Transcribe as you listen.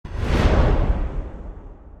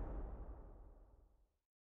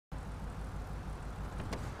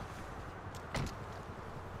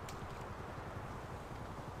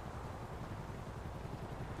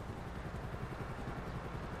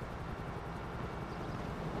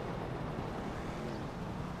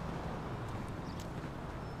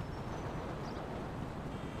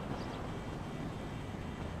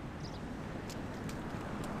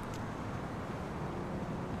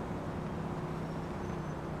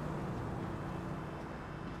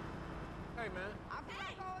Hey, man. I feel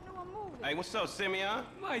like going to a movie. Hey, what's up, Simeon?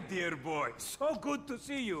 My dear boy, so good to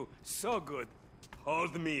see you. So good.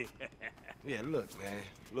 Hold me. Yeah, look, man.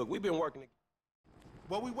 Look, we've been working.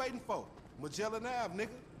 What we waiting for? Magellan Ave, nigga.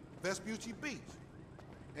 Vespucci Beach.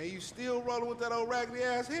 And you still rolling with that old raggedy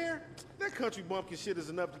ass hair? That country bumpkin shit is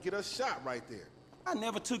enough to get us shot right there. I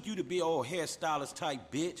never took you to be an old hairstylist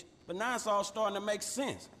type bitch, but now it's all starting to make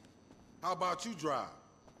sense. How about you drive?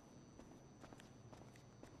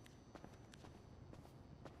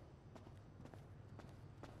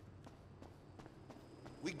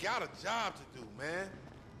 We got a job to do, man.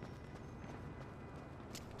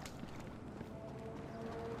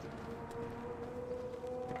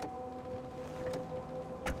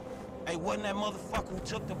 Hey, wasn't that motherfucker who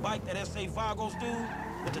took the bike that S.A. Vagos dude?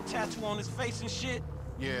 With the tattoo on his face and shit?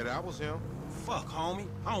 Yeah, that was him. Fuck, homie.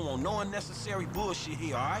 I don't want no unnecessary bullshit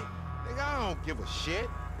here, all right? Nigga, I don't give a shit.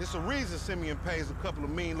 It's a reason Simeon pays a couple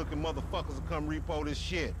of mean-looking motherfuckers to come repo this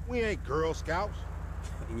shit. We ain't Girl Scouts.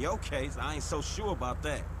 In your case, I ain't so sure about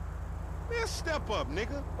that. Man, step up,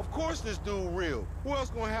 nigga. Of course this dude real. Who else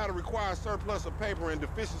gonna have the required surplus of paper and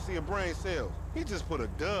deficiency of brain cells? He just put a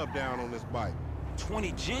dub down on this bike.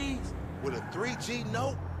 20 G's? With a 3G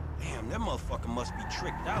note? Damn, that motherfucker must be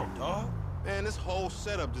tricked out, dawg. Man, this whole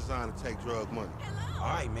setup designed to take drug money. All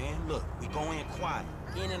right, man, look, we go in quiet.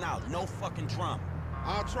 In and out, no fucking drama.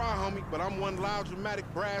 I'll try, homie, but I'm one loud,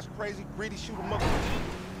 dramatic, brass, crazy, greedy, shoot a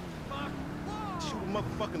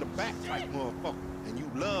motherfucker in the back type motherfucker. And you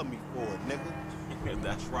love me for it, nigga.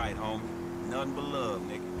 That's right, homie. Nothing but love,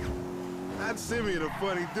 nigga. That Simeon a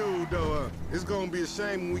funny dude, though. It's gonna be a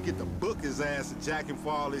shame when we get to book his ass and jack him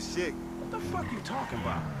for all this shit. What the fuck you talking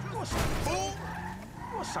about? You a fool?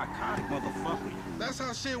 You a psychotic motherfucker. That's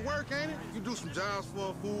how shit work, ain't it? You do some jobs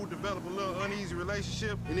for a fool, develop a little uneasy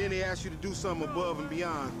relationship, and then they ask you to do something above and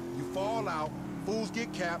beyond. You fall out, fools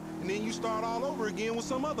get capped, and then you start all over again with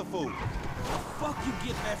some other fool. Where the fuck you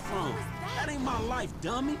get that from? That ain't my life,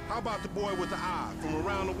 dummy. How about the boy with the eye from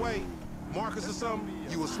around the way? Marcus or something?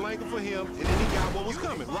 You was slanking for him, and then he got what was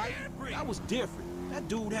coming, right? That was different. That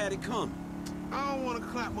dude had it coming. I don't want to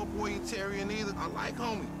clap my boy Terrian either. I like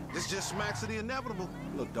homie. This just smacks of the inevitable.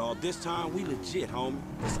 Look, dawg, this time we legit, homie.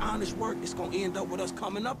 This honest work is gonna end up with us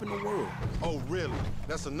coming up in the world. Oh, really?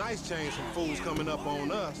 That's a nice change from fools coming up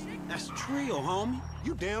on us. That's trill, homie.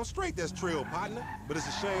 You damn straight that's trill, partner. But it's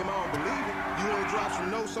a shame I don't believe it. You wanna drop some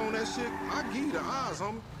notes on that shit? I'll give you the odds,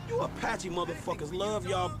 homie. You Apache motherfuckers love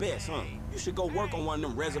y'all best, huh? You should go work on one of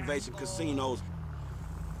them reservation casinos.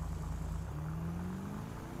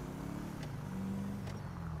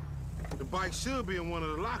 The bike should be in one of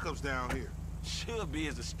the lockups down here. Should be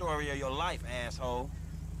is the story of your life, asshole.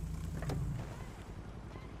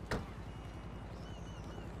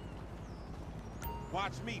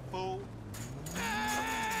 Watch me, fool.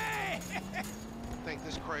 Hey! Think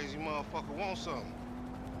this crazy motherfucker wants something.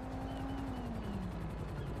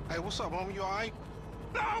 Hey, what's up, homie? You all right?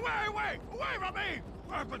 No, wait from me!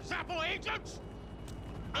 We're sample agents!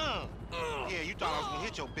 Yeah, you thought I was gonna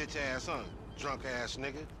hit your bitch ass, huh? Drunk ass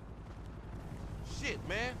nigga. Shit,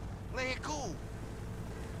 man. Play it cool.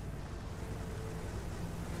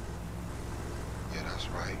 Yeah, that's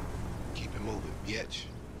right. Keep it moving, bitch.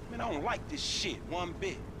 Man, I don't like this shit one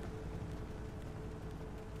bit.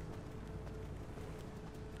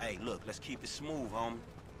 Hey, look, let's keep it smooth, homie.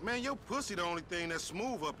 Man, your pussy the only thing that's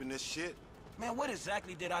smooth up in this shit. Man, what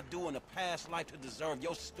exactly did I do in a past life to deserve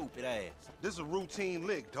your stupid ass? This a routine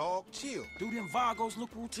lick, dog. Chill. Do them Vagos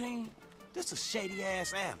look routine? This a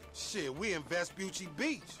shady-ass alley. Shit, we in Vespucci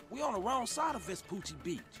Beach. We on the wrong side of Vespucci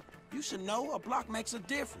Beach. You should know a block makes a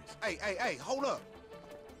difference. Hey, hold up.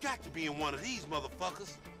 Got to be in one of these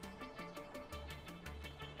motherfuckers.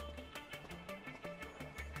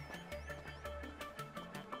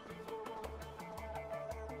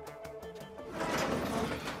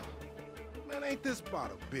 Man, ain't this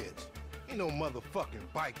about a bitch? Ain't no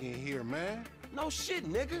motherfucking bike in here, man. No shit,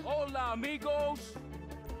 nigga. Hola, amigos.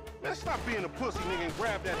 Man, stop being a pussy, nigga, and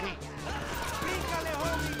grab that heat.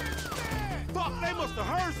 Fuck, they must have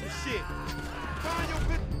heard some shit. Find your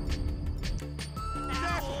bitch.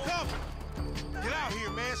 That's some cover. Get out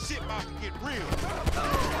here, man. Shit about to get real.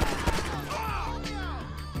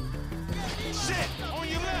 Shit, on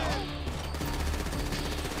your left.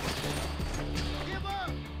 Give up.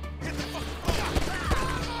 Hit the fucking floor.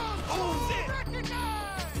 Oh, shit.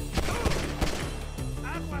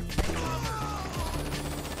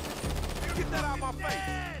 Get that out of my face.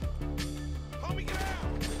 Homie, get out.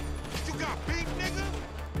 You got beef, nigga?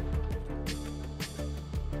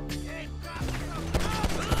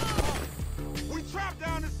 We trapped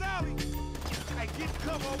down this alley. Hey, get cut.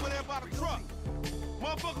 cover over there by the truck.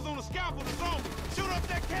 Motherfuckers on the scaffold is on me. Shoot up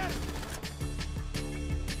that cannon.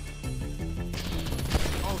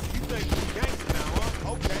 Oh, so you think you gangster now,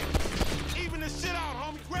 huh? Okay. Even the shit out,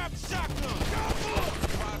 homie. Grab the shotgun. Go!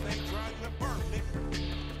 Why they drive that burn, nigga?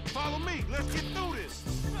 Follow me. Let's get through this.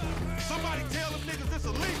 Somebody tell them niggas this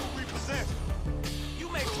illegal repossession. You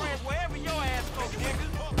make friends wherever your ass goes, nigga.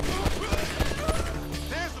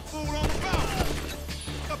 There's the fool on the bounce.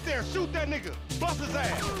 Up there, shoot that nigga. Bust his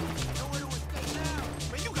ass. Nowhere to escape now.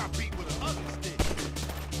 Man, you got beat with an ugly stick.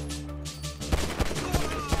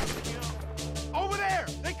 Over there!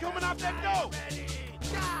 They coming out that door!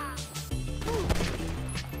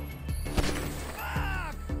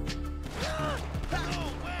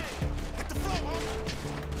 Hit the floor, homie!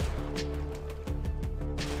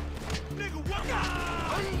 Nigga, what?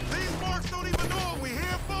 These marks don't even know what we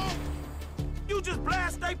here for? You just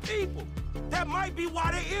blast they people. That might be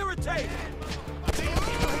why they irritated. Damn, go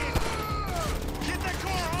ahead. Get that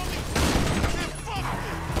car, homie! Then fuck it!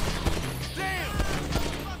 Damn!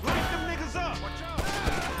 Light them niggas up! Watch out!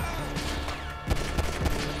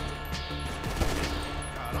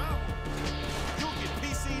 You'll get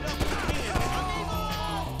PC'd up again,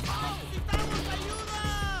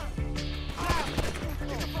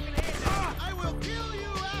 I will kill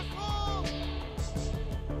you, asshole!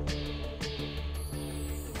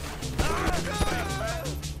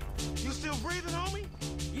 You still breathing, homie?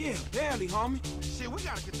 Yeah, barely, homie. Shit, we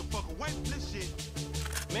gotta get the fuck away from this shit.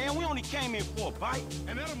 Man, we only came in for a bite.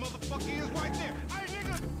 And that motherfucker is right there. Hey,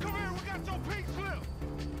 nigga, come here, we got your pink slip.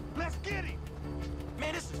 Let's get him.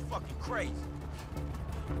 Man, this is fucking crazy.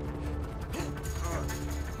 You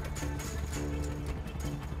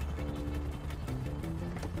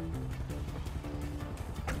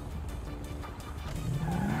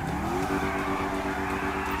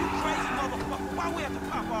crazy motherfucker. Why we have to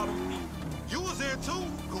pop all them people? You was there too.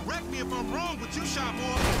 Correct me if I'm wrong, but you shot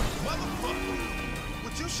more motherfucker.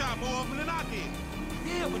 But you shot more of them than I did.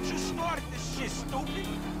 Yeah, but you started this shit, stupid.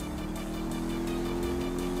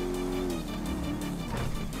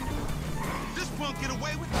 This punk get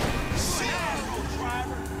away with You shit. an asshole,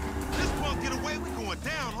 driver. This punk get away, we going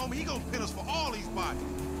down, homie. He gonna pin us for all these bodies.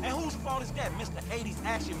 And whose fault is that, Mr. 80s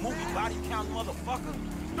action movie body count motherfucker?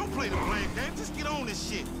 Don't play the blame game. Just get on this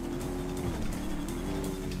shit.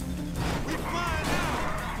 We flying out.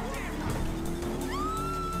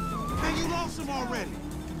 Man, you lost him already.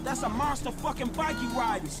 That's a monster fucking bike you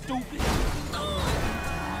riding, stupid.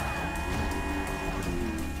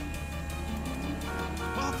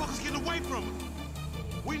 Motherfuckers getting away from us.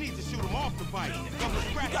 We need to shoot him off the bike. Double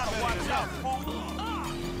scratch. You gotta watch out, fool.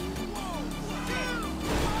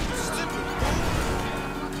 Slipping.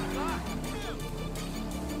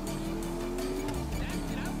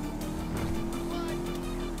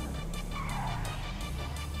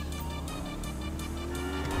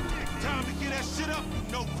 Time to get that shit up,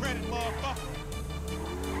 you no credit motherfucker.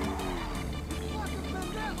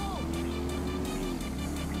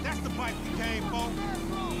 That's the bike we came for.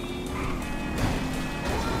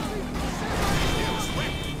 Yeah,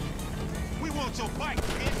 sweat. We want your bike,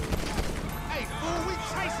 kid. Hey, fool, we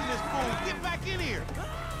chasing this fool. Get back in here.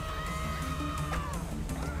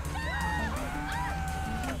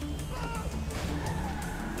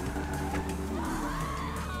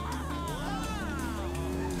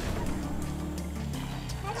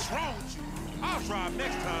 What's wrong with you? I'll drive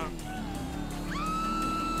next time.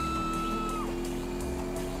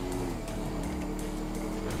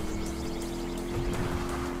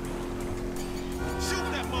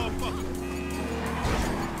 Shoot that motherfucker.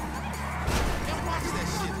 And watch that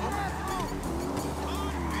shit, homie.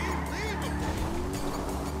 Unbelievable.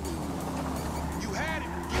 You had it.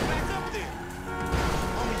 Get back up there.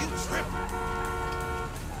 Homie, you tripping.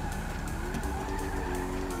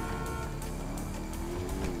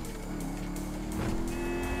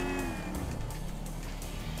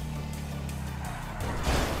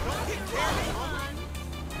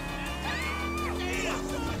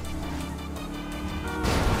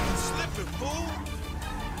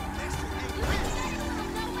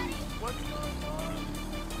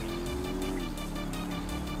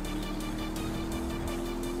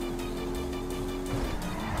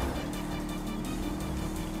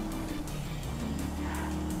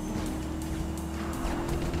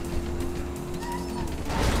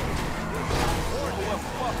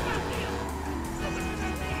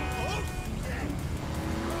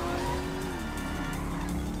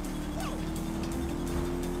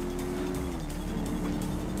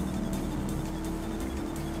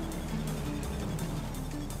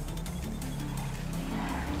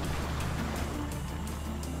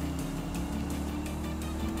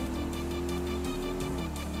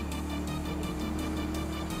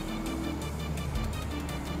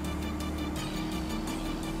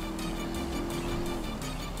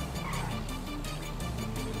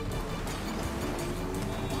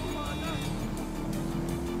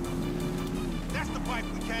 bike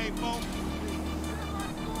we came for.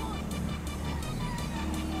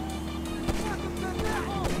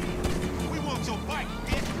 We want your bike,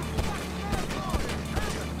 bitch.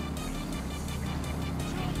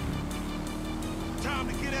 Time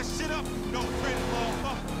to get that shit up, you no credit,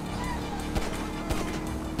 motherfucker.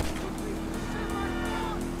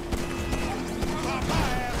 Pop my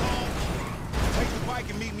ass home. Take the bike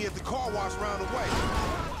and meet me at the car wash round the way.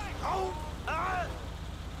 Oh!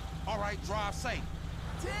 All right, drive safe.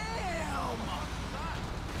 Damn!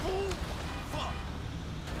 Oh, fuck!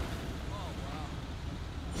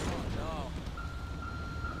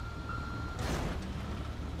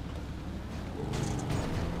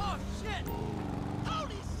 Oh, shit!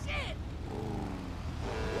 Holy shit!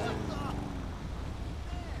 What the?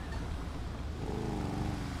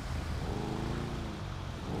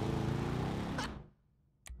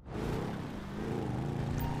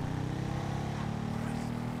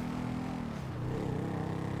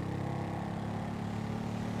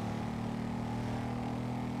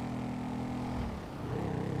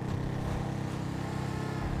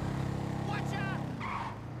 Watch out!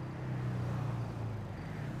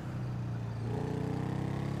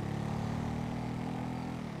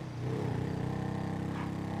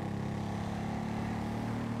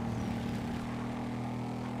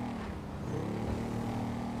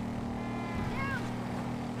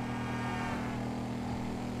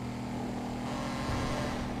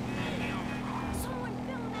 Someone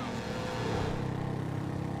film that!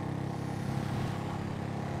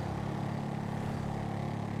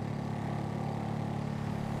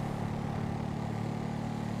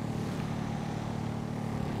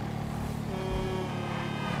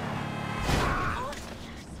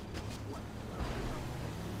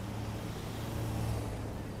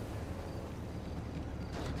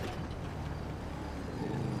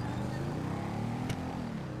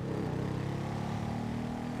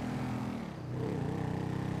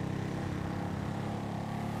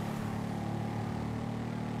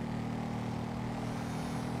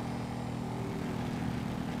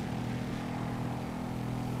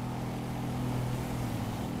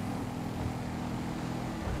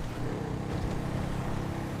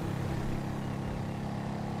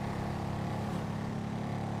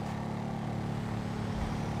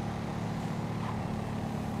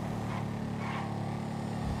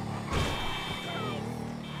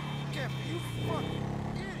 You fucking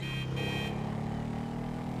idiot!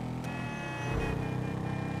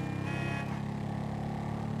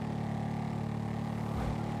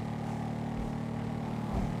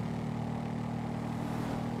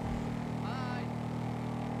 Bye.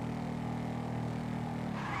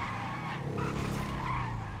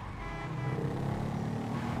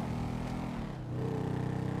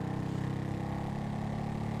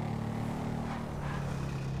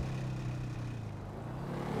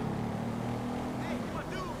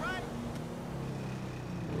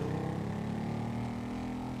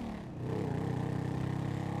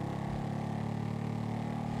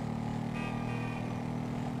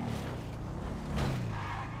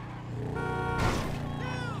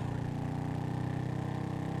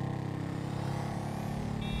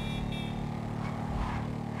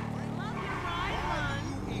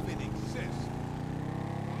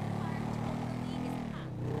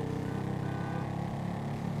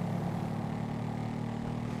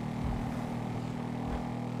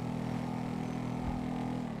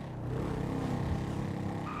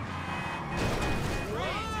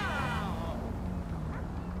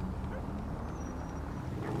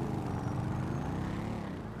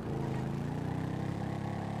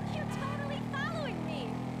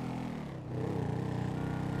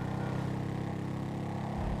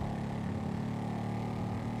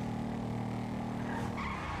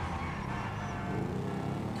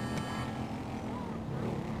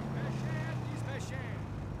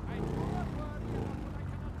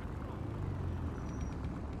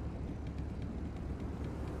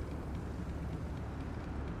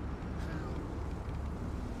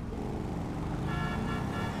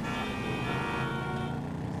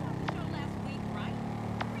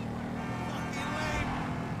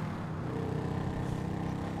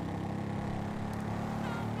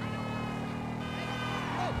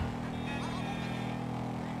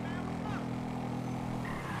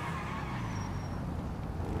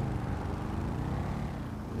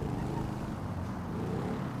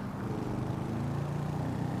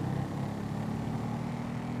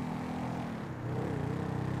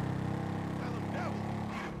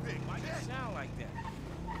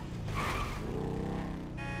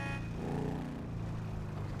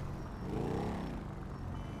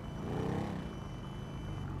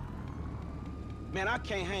 Man, I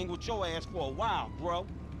can't hang with your ass for a while, bro.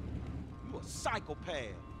 You a psychopath.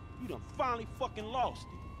 You done finally fucking lost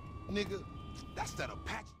it. Nigga, that's that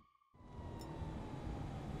Apache.